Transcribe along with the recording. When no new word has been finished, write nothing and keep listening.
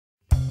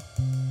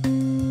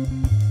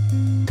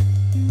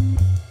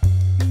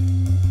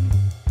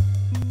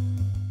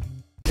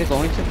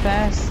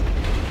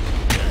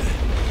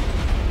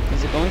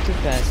too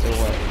fast or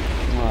what?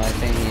 Oh, I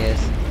think he is.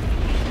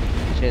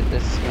 Shit,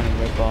 this is gonna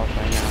rip off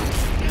right now.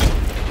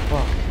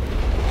 Fuck.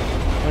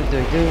 What do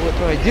I do? What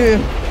do I do?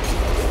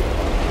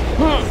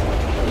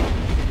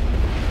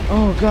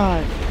 Oh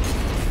god.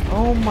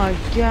 Oh my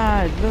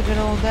god. Look at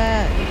all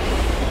that.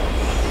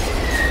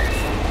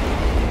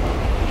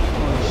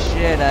 Oh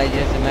shit, I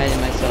just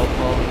imagine myself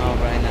falling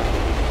off right now.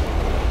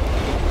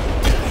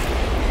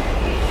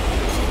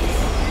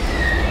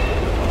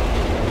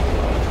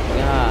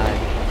 God.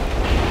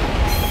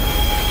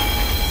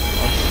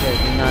 Oh shit,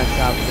 do not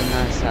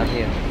stop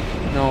here.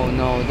 No,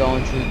 no,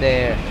 don't you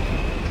dare.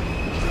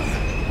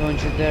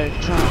 Don't you dare,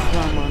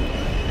 come on.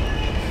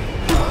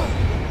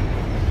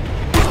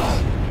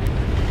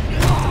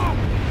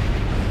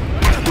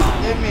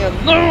 Leave me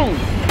alone!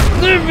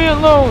 Leave me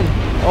alone!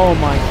 Oh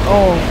my,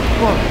 oh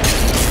fuck.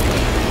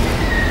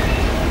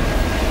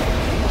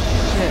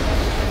 Shit.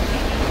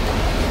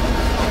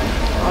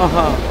 Oh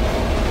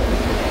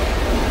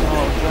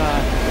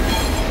god.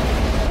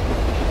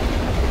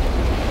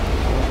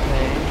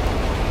 Okay.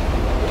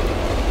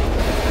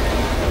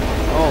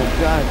 Oh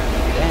god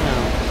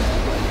damn.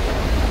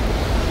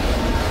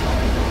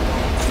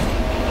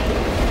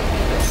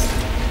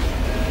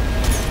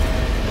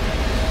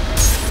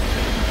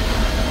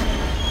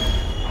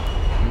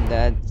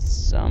 That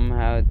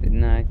somehow did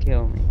not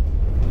kill me.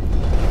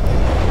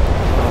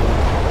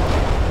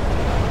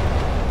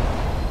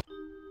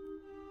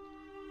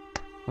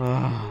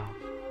 Oh.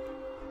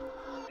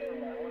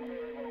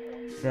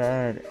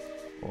 That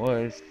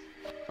was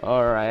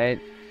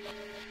alright.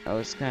 That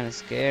was kind of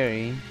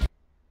scary.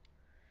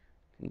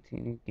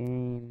 Continue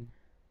game.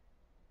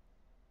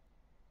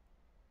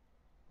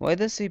 Why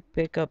does he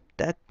pick up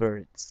dead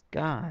birds?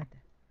 God.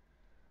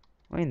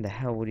 Why in the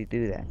hell would he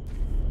do that?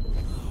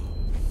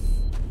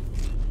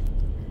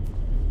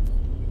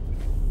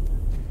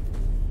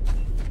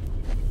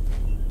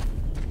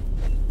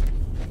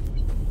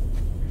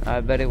 I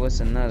bet it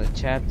was another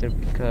chapter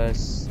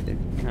because it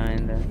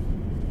kinda...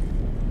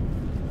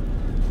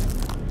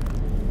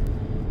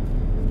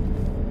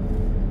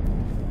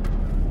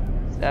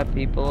 Is that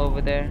people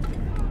over there?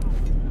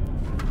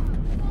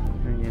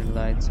 Turn your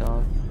lights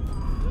off.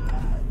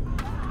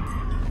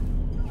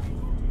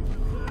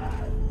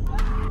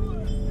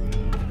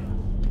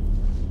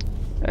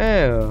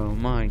 Oh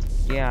my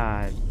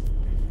god.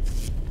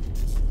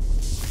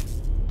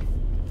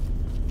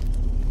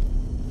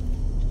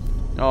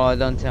 Oh,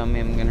 don't tell me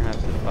I'm gonna have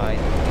to fight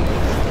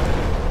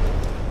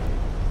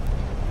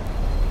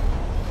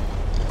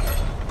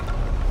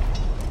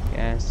these.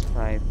 Gas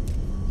pipe.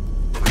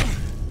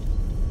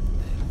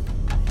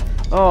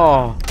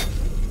 Oh!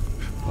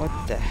 What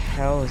the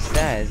hell is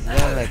that? Is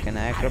that like an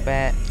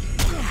acrobat?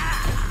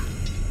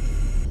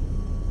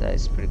 That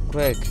is pretty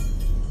quick.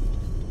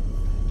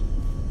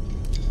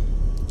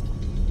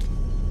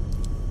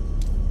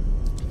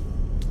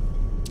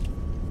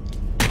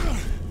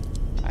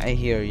 I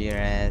hear your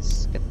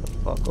ass. Get the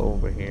fuck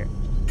over here.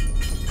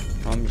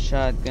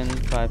 Shotgun,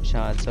 5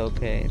 shots.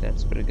 Okay,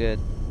 that's pretty good.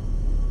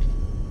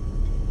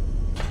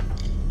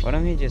 Why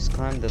don't he just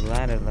climb the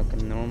ladder like a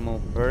normal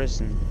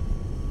person?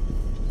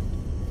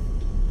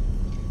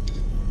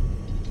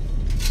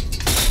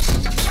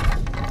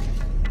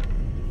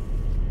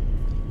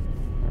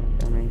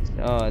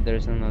 Oh,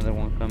 there's another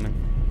one coming.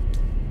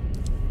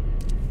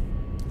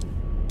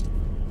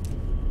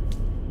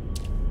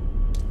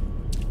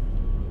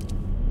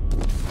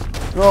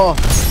 Oh!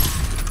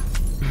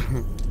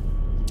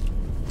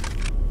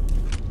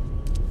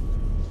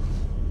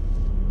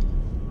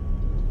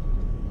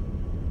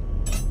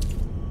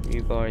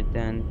 Rebar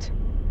dent.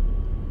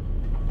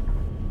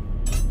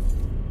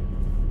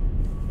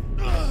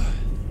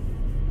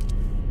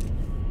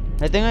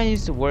 I think I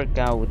used to work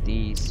out with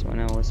these when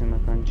I was in my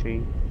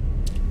country.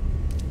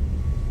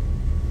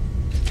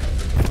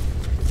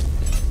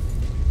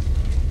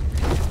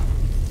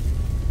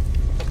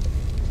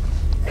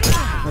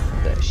 What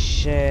the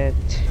shit?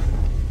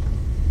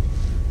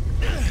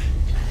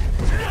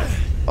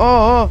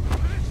 Oh!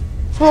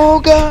 Oh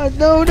god!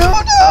 No! No!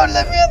 No!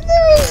 Let me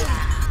through!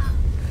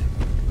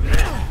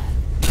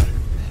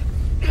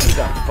 You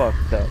got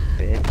fucked up,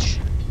 bitch.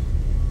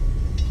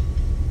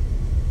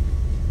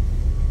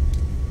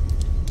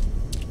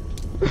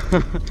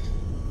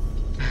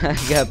 I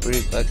got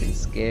pretty fucking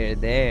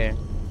scared there.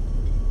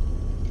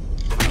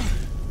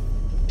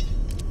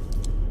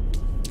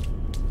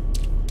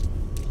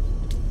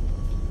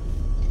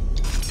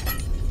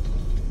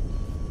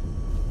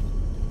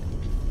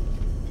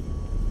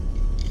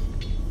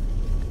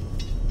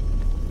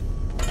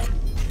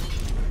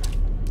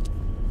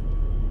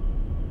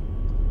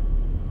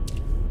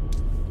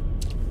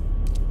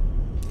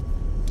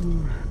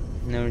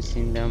 Never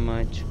seen that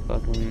much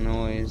fucking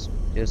noise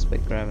just by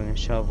grabbing a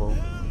shovel.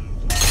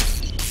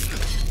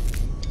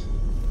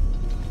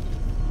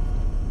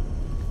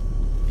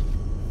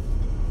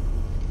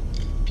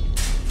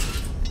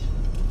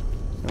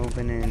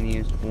 Open it and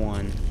use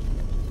 1.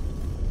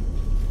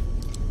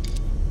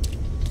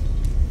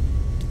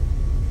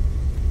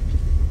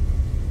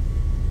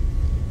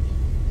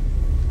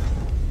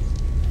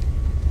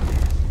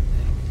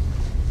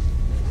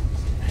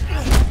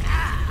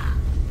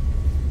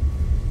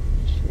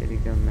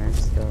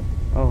 stuff.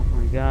 Oh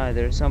my god,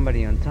 there's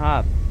somebody on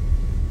top.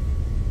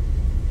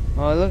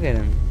 Oh, look at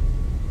him.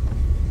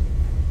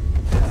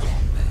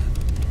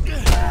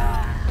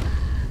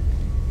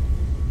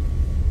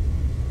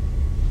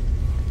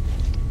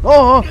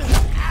 Oh,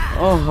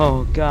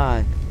 oh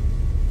god.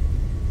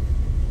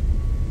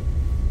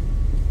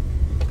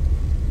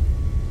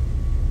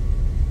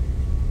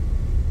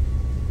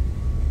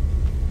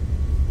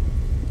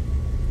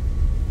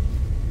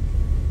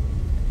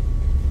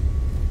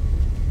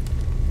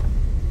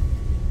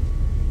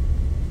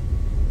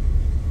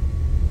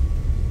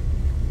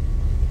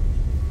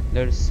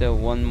 There's still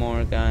one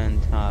more guy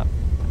on top.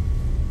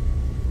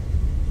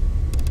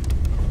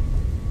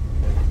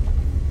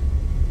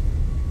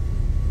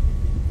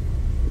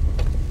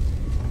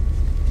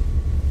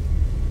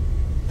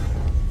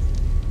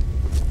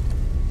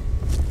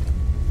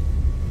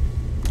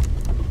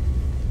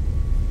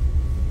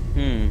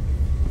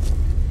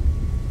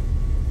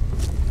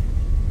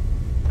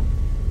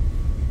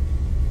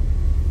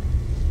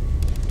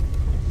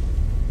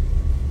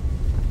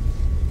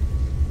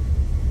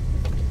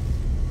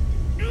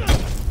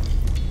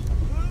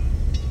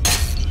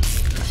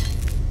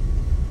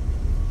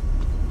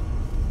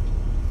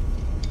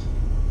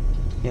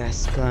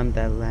 Yes, climb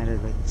that ladder.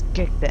 Let's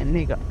kick that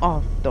nigga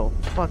off the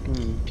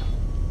fucking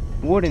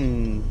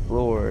wooden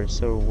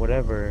floors or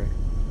whatever.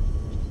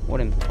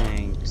 Wooden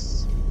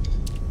planks.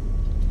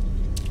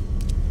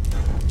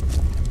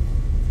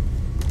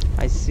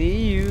 I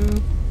see you.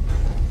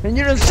 And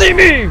you don't see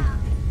me!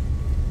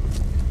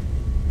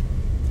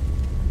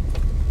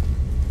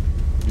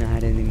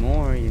 Not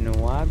anymore. You know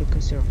why?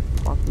 Because you're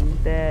fucking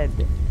dead.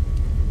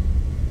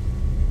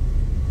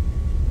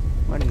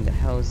 What in the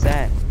hell is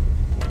that?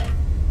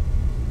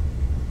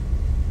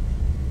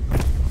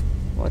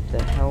 What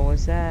the hell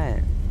was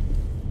that?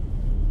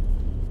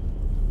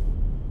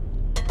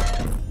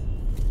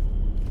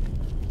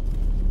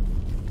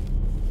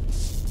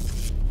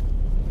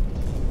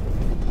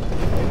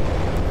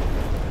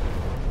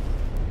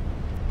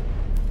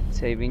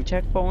 Saving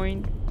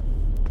checkpoint.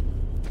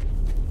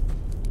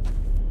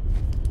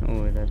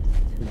 Oh, that's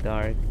too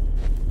dark.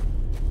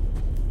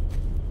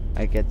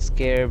 I get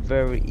scared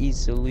very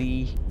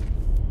easily.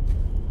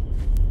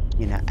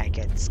 You know, I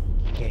get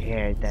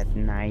scared at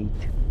night.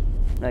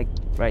 Like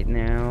right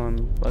now,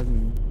 I'm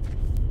fucking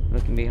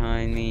looking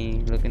behind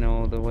me, looking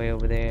all the way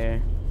over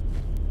there.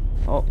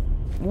 Oh,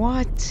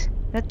 what?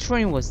 That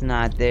train was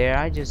not there.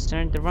 I just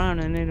turned around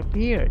and it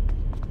appeared.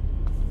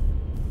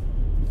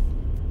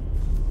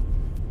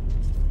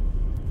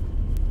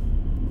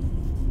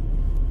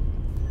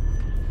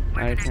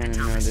 I kind of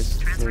know this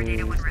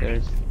too.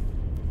 There's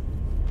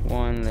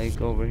one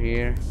like over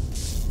here.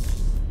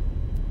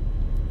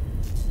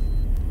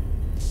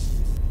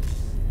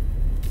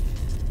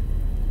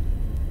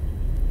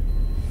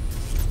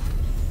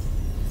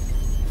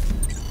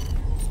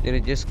 Did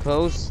it just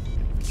close?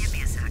 Give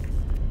me a sec.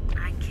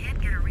 I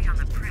can't get a read on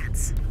the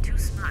prints. Too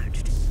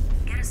smudged.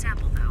 Get a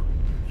sample though.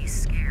 He's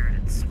scared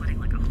and sweating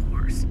like a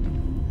horse.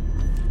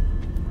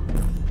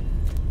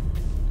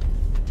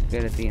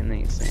 Get a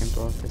DNA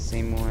sample of the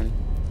same one.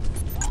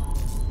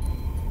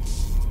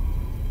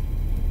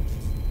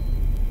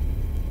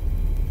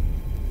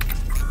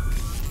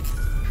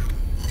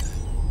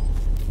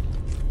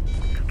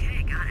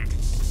 Okay, got it.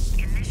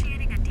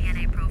 Initiating a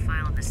DNA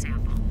profile on the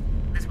sample.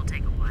 This will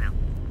take a while.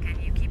 Can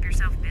you keep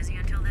yourself busy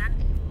until then?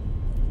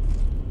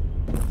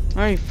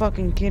 Are you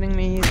fucking kidding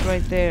me? He's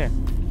right there.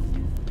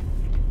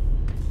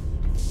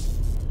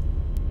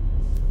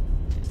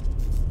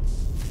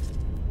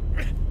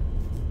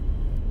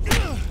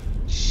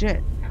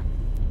 Shit.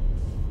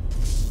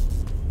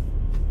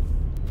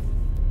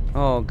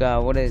 Oh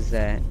god, what is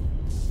that?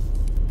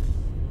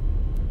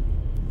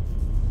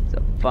 It's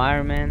a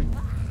fireman.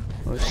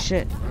 Oh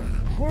shit.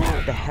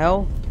 What the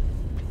hell?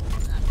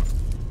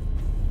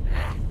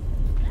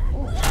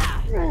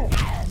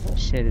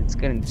 Shit, it's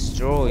getting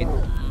destroyed.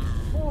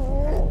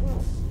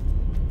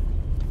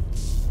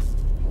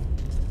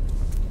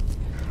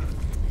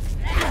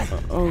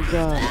 Oh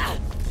god.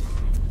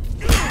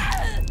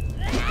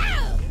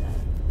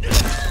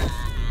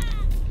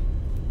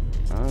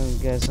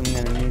 I guess I'm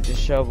gonna need the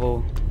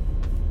shovel.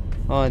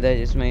 Oh, that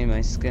just made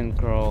my skin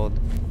crawled.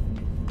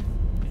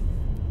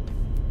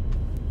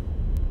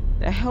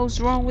 The hell's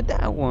wrong with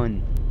that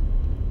one?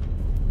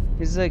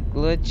 He's like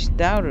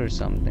glitched out or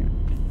something.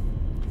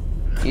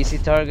 Easy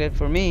target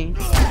for me.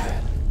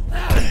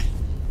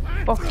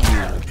 Fuck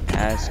you,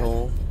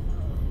 asshole.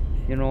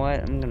 You know what?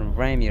 I'm gonna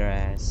ram your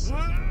ass.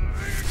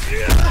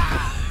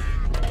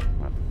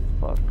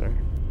 Motherfucker.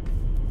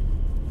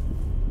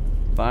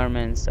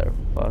 Firemen are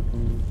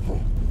fucking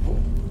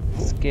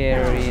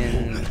scary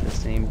and at the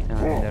same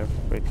time they're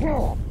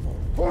freaking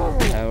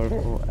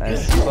powerful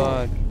as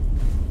fuck.